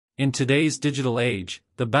In today's digital age,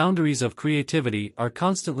 the boundaries of creativity are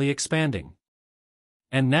constantly expanding.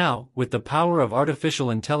 And now, with the power of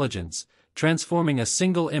artificial intelligence, transforming a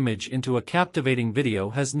single image into a captivating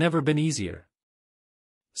video has never been easier.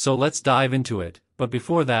 So let's dive into it, but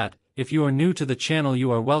before that, if you are new to the channel,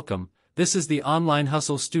 you are welcome. This is the Online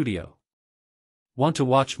Hustle Studio. Want to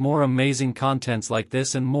watch more amazing contents like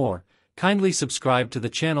this and more? Kindly subscribe to the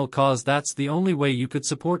channel, cause that's the only way you could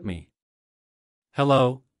support me.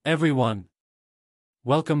 Hello, everyone.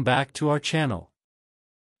 Welcome back to our channel.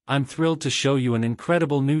 I'm thrilled to show you an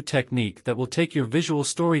incredible new technique that will take your visual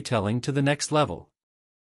storytelling to the next level.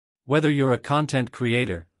 Whether you're a content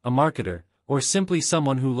creator, a marketer, or simply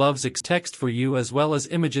someone who loves text for you as well as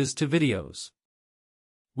images to videos,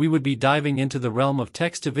 we would be diving into the realm of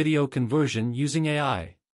text-to-video conversion using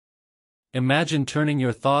AI. Imagine turning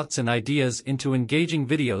your thoughts and ideas into engaging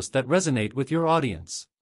videos that resonate with your audience.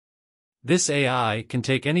 This AI can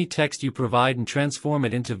take any text you provide and transform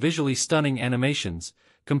it into visually stunning animations,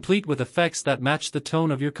 complete with effects that match the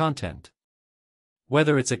tone of your content.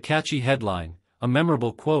 Whether it's a catchy headline, a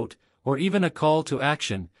memorable quote, or even a call to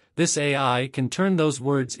action, this AI can turn those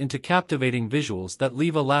words into captivating visuals that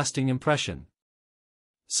leave a lasting impression.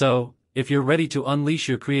 So, if you're ready to unleash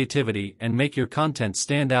your creativity and make your content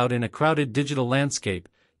stand out in a crowded digital landscape,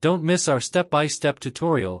 don't miss our step-by-step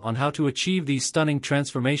tutorial on how to achieve these stunning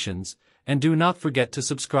transformations, and do not forget to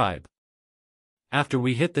subscribe. After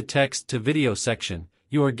we hit the text-to-video section,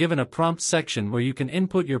 you are given a prompt section where you can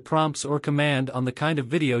input your prompts or command on the kind of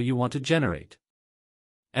video you want to generate.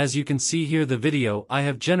 As you can see here, the video I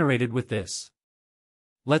have generated with this.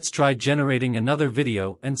 Let's try generating another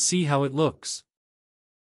video and see how it looks.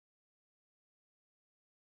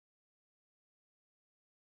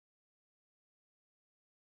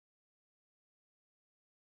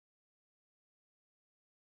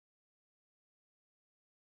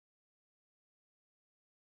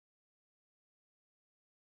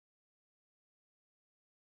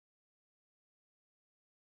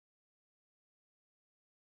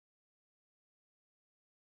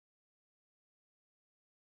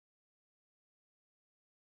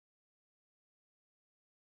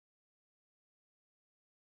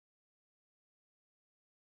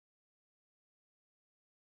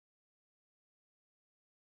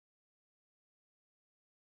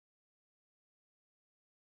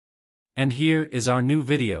 And here is our new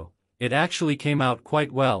video. It actually came out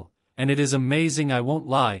quite well, and it is amazing, I won't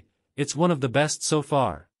lie, it's one of the best so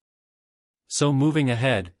far. So moving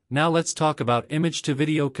ahead, now let's talk about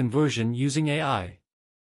image-to-video conversion using AI.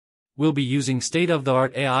 We'll be using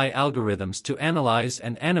state-of-the-art AI algorithms to analyze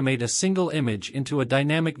and animate a single image into a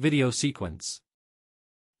dynamic video sequence.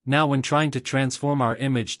 Now, when trying to transform our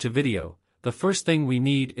image to video, the first thing we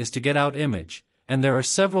need is to get out image, and there are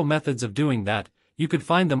several methods of doing that. You could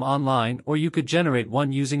find them online, or you could generate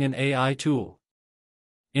one using an AI tool.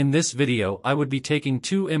 In this video, I would be taking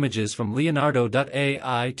two images from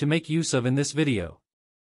Leonardo.ai to make use of in this video.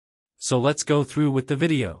 So let's go through with the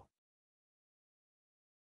video.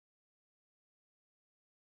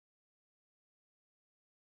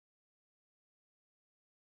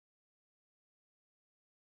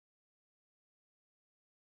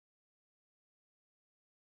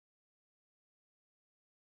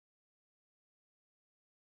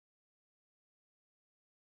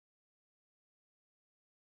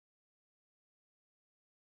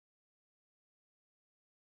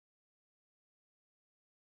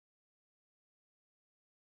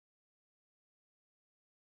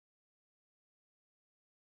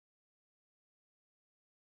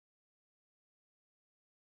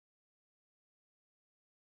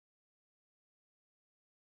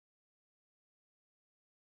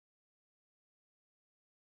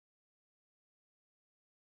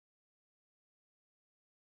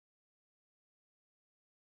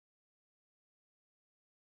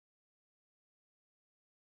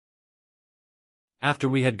 After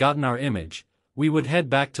we had gotten our image, we would head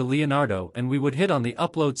back to Leonardo and we would hit on the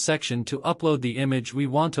upload section to upload the image we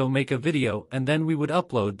want to make a video, and then we would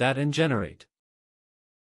upload that and generate.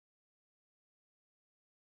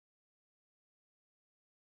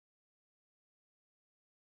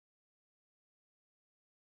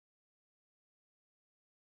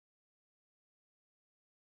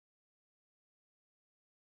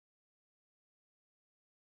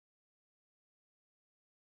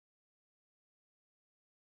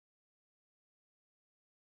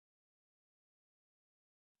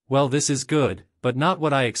 Well, this is good, but not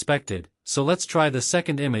what I expected, so let's try the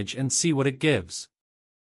second image and see what it gives.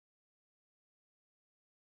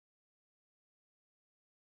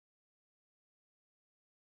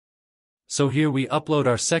 So here we upload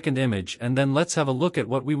our second image, and then let's have a look at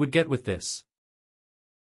what we would get with this.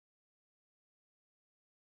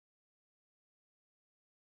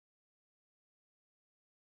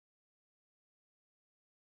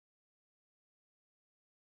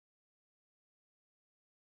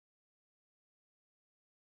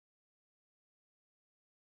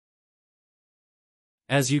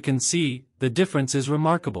 As you can see, the difference is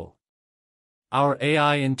remarkable. Our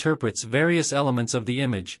AI interprets various elements of the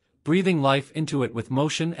image, breathing life into it with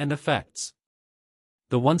motion and effects.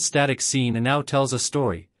 The once static scene now tells a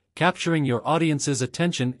story, capturing your audience's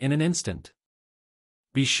attention in an instant.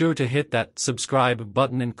 Be sure to hit that subscribe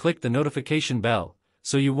button and click the notification bell,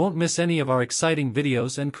 so you won't miss any of our exciting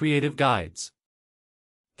videos and creative guides.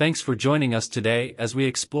 Thanks for joining us today as we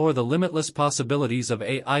explore the limitless possibilities of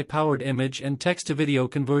AI-powered image and text-to-video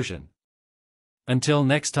conversion. Until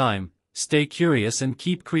next time, stay curious and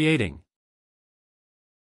keep creating.